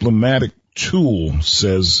diplomatic tool,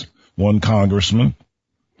 says one congressman,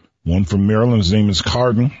 one from Maryland. His name is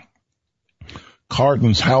Cardin.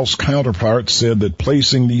 Cardin's House counterpart said that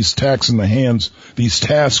placing these tasks in the hands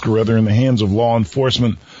of law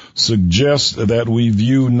enforcement suggests that we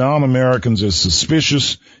view non-Americans as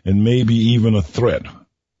suspicious and maybe even a threat.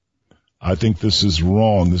 I think this is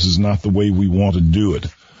wrong. This is not the way we want to do it.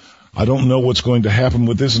 I don't know what's going to happen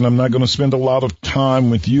with this, and I'm not going to spend a lot of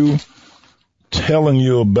time with you telling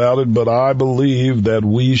you about it, but I believe that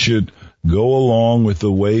we should go along with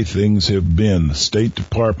the way things have been. The State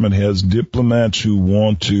Department has diplomats who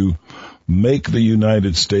want to make the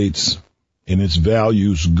United States and its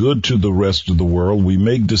values good to the rest of the world. We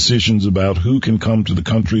make decisions about who can come to the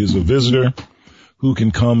country as a visitor, who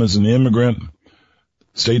can come as an immigrant.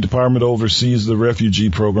 State Department oversees the refugee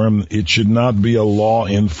program. It should not be a law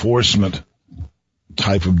enforcement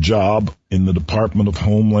type of job in the Department of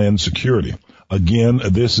Homeland Security. Again,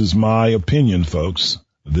 this is my opinion, folks.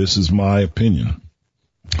 This is my opinion.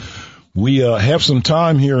 We have some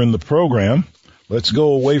time here in the program. Let's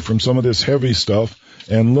go away from some of this heavy stuff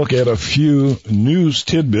and look at a few news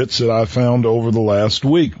tidbits that I found over the last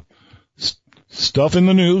week. Stuff in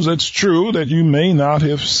the news that's true that you may not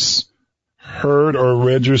have heard or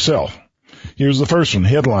read yourself. Here's the first one.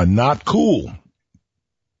 Headline, not cool.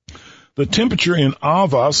 The temperature in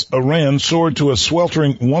Avas, Iran, soared to a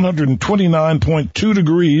sweltering 129.2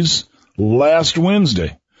 degrees last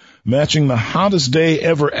Wednesday, matching the hottest day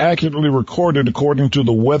ever accurately recorded according to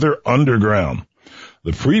the Weather Underground.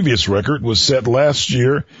 The previous record was set last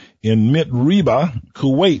year in Mitriba,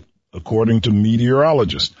 Kuwait, according to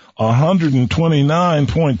meteorologists.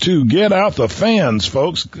 129.2. Get out the fans,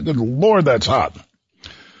 folks. Good Lord, that's hot.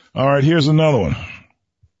 All right, here's another one.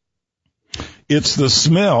 It's the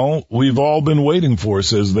smell we've all been waiting for,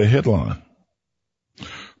 says the headline.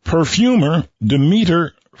 Perfumer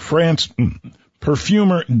Demeter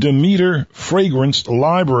Fragrance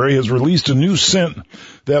Library has released a new scent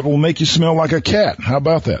that will make you smell like a cat. How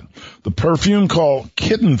about that? The perfume, called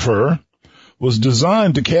Kitten Fur, was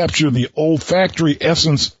designed to capture the olfactory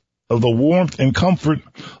essence of the warmth and comfort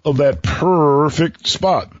of that perfect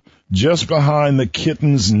spot just behind the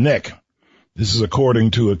kitten's neck. This is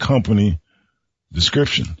according to a company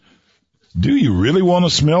description. Do you really want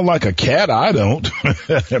to smell like a cat? I don't.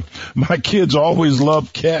 My kids always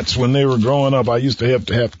loved cats when they were growing up. I used to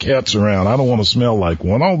have cats around. I don't want to smell like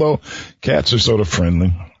one, although cats are sort of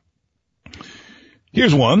friendly.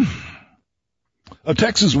 Here's one. A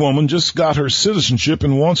Texas woman just got her citizenship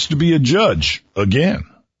and wants to be a judge again.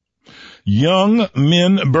 Young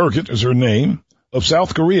Min Burkett is her name, of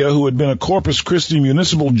South Korea, who had been a Corpus Christi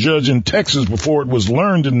municipal judge in Texas before it was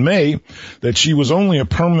learned in May that she was only a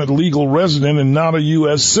permanent legal resident and not a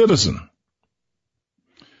U.S. citizen.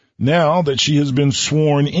 Now that she has been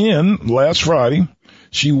sworn in last Friday,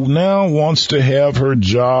 she now wants to have her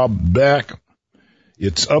job back.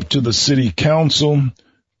 It's up to the city council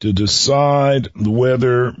to decide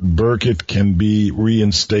whether Burkett can be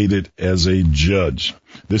reinstated as a judge.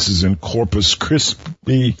 This is in Corpus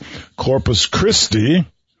Christi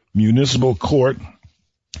Municipal Court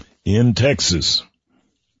in Texas.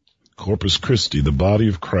 Corpus Christi, the body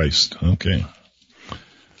of Christ. Okay.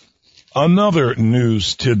 Another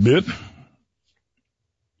news tidbit.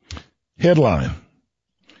 Headline.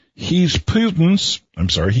 He's Putin's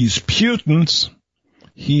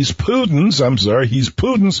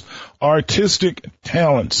artistic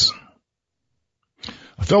talents.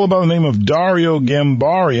 A fellow by the name of Dario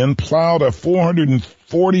Gambarian plowed a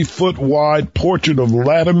 440-foot wide portrait of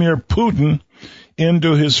Vladimir Putin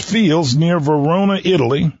into his fields near Verona,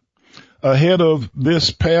 Italy, ahead of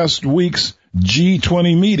this past week's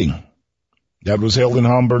G20 meeting that was held in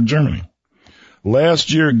Hamburg, Germany.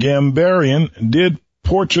 Last year, Gambarian did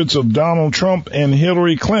portraits of Donald Trump and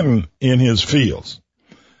Hillary Clinton in his fields.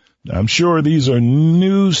 I'm sure these are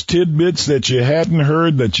news tidbits that you hadn't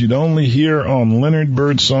heard, that you'd only hear on Leonard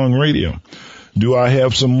Birdsong Radio. Do I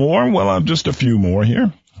have some more? Well, I've just a few more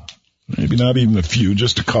here. Maybe not even a few,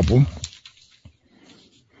 just a couple.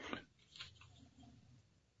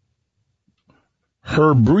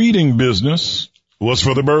 Her breeding business was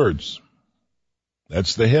for the birds.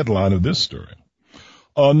 That's the headline of this story.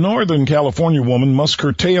 A Northern California woman must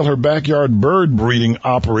curtail her backyard bird breeding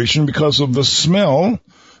operation because of the smell,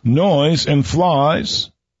 noise, and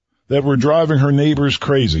flies that were driving her neighbors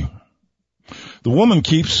crazy. The woman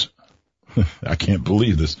keeps, I can't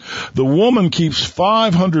believe this, the woman keeps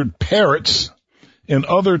 500 parrots and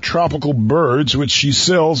other tropical birds, which she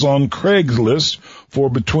sells on Craigslist for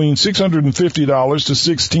between $650 to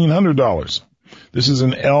 $1,600. This is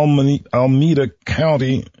in Alameda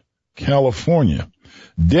County, California.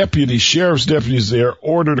 Sheriff's deputies there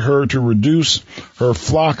ordered her to reduce her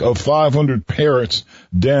flock of 500 parrots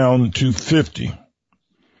down to 50.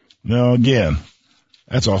 Now again,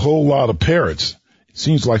 that's a whole lot of parrots. It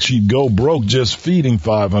seems like she'd go broke just feeding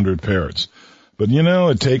 500 parrots. But you know,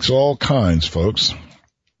 it takes all kinds, folks.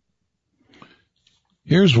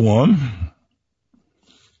 Here's one,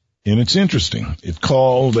 and it's interesting.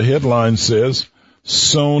 The headline says,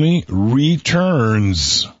 Sony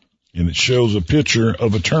returns, and it shows a picture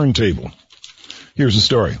of a turntable. Here's the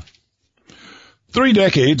story. 3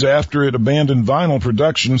 decades after it abandoned vinyl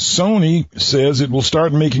production, Sony says it will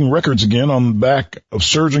start making records again on the back of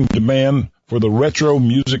surging demand for the retro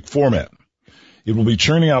music format. It will be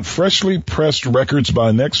churning out freshly pressed records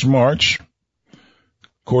by next March,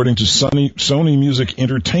 according to Sony Music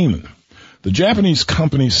Entertainment. The Japanese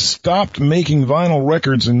company stopped making vinyl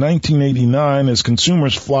records in 1989 as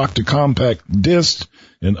consumers flocked to compact discs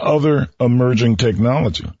and other emerging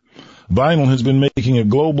technology. Vinyl has been making a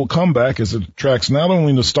global comeback as it attracts not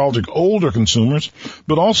only nostalgic older consumers,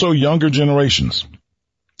 but also younger generations.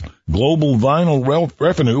 Global vinyl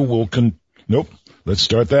revenue will let's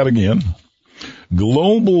start that again.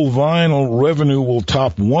 Global vinyl revenue will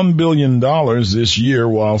top $1 billion this year,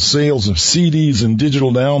 while sales of CDs and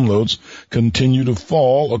digital downloads continue to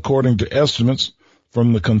fall, according to estimates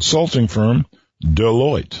from the consulting firm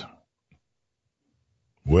Deloitte.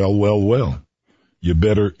 Well. You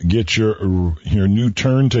better get your new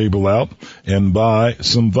turntable out and buy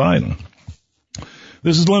some vinyl.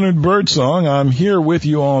 This is Leonard Birdsong. I'm here with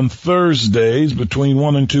you on Thursdays between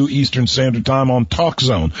 1 and 2 Eastern Standard Time on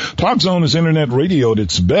TalkZone. TalkZone is internet radio at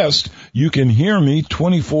its best. You can hear me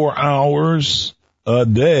 24 hours a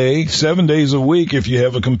day, 7 days a week if you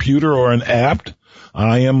have a computer or an app.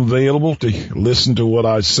 I am available to listen to what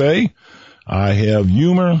I say. I have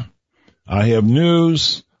humor. I have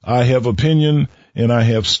news. I have opinion. And I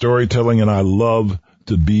have storytelling, and I love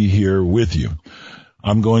to be here with you.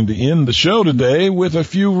 I'm going to end the show today with a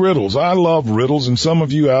few riddles. I love riddles, and some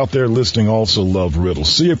of you out there listening also love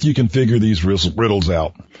riddles. See if you can figure these riddles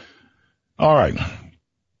out. All right.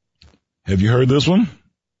 Have you heard this one?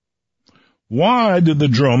 Why did the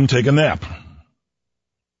drum take a nap?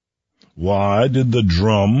 Why did the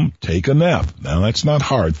drum take a nap? Now, that's not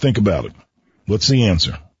hard. Think about it. What's the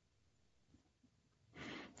answer?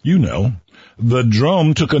 You know. The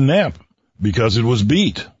drum took a nap because it was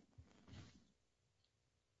beat.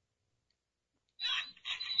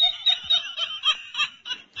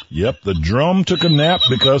 Yep, the drum took a nap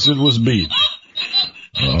because it was beat.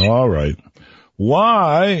 All right.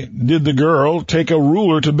 Why did the girl take a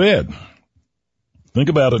ruler to bed? Think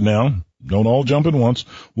about it now. Don't all jump at once.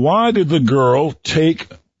 Why did the girl take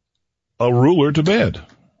a ruler to bed?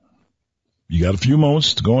 You got a few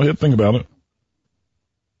moments to go ahead and think about it.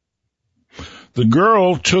 The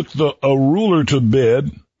girl took a ruler to bed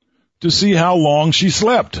to see how long she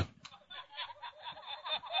slept.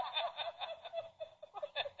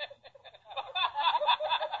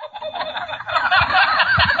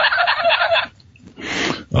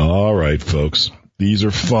 All right, folks. These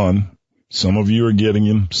are fun. Some of you are getting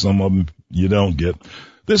them. Some of them you don't get.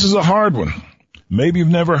 This is a hard one. Maybe you've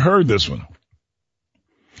never heard this one.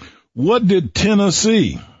 What did Tina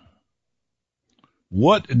see?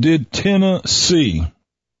 What did Tina see?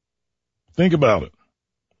 Think about it.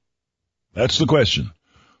 That's the question.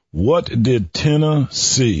 What did Tina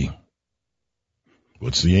see?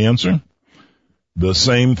 What's the answer? The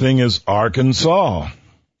same thing as Arkansas.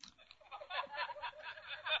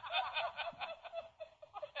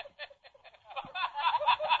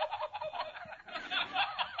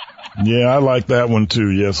 Yeah, I like that one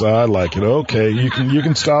too. Yes, I like it. Okay, you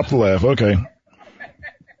can stop the laugh. Okay.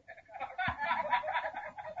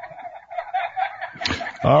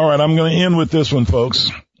 All right, I'm going to end with this one,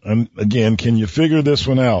 folks. And again, can you figure this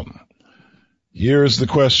one out? Here's the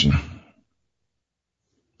question.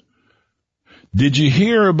 Did you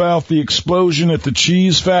hear about the explosion at the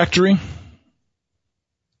cheese factory?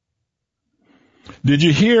 Did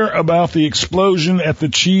you hear about the explosion at the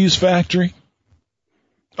cheese factory?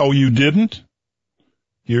 Oh, you didn't?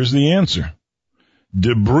 Here's the answer.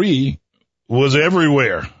 Debris was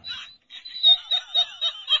everywhere.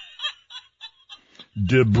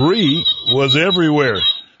 Debris was everywhere.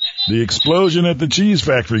 The explosion at the cheese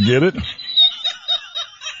factory, get it?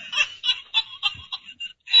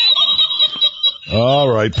 All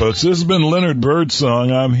right, folks, this has been Leonard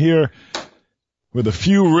Birdsong. I'm here with a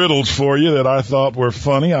few riddles for you that I thought were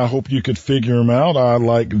funny. I hope you could figure them out. I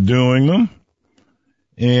like doing them.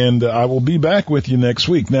 And I will be back with you next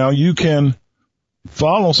week. Now, you can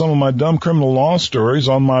follow some of my dumb criminal law stories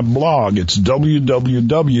on my blog. It's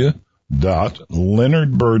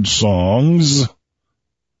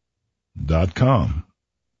www.leonardbirdsongs.com.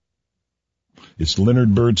 It's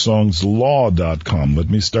leonardbirdsongslaw.com. Let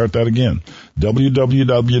me start that again.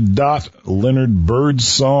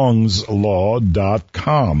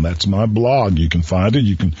 www.leonardbirdsongslaw.com. That's my blog. You can find it.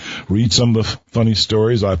 You can read some of the funny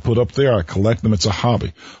stories I put up there. I collect them. It's a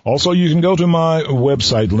hobby. Also, you can go to my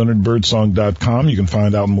website, leonardbirdsong.com. You can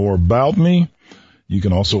find out more about me. You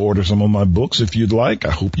can also order some of my books if you'd like.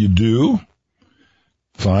 I hope you do.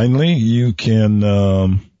 Finally, you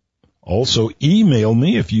can also email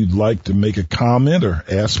me if you'd like to make a comment or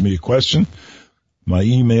ask me a question. My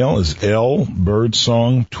email is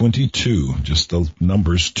lbirdsong22, just the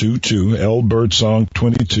numbers 22,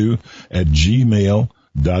 lbirdsong22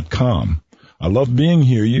 @gmail.com. I love being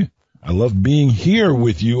here. I love being here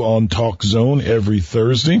with you on Talk Zone every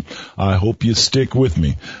Thursday. I hope you stick with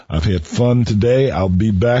me. I've had fun today. I'll be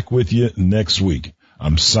back with you next week.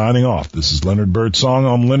 I'm signing off. This is Leonard Birdsong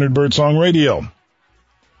on Leonard Birdsong Radio.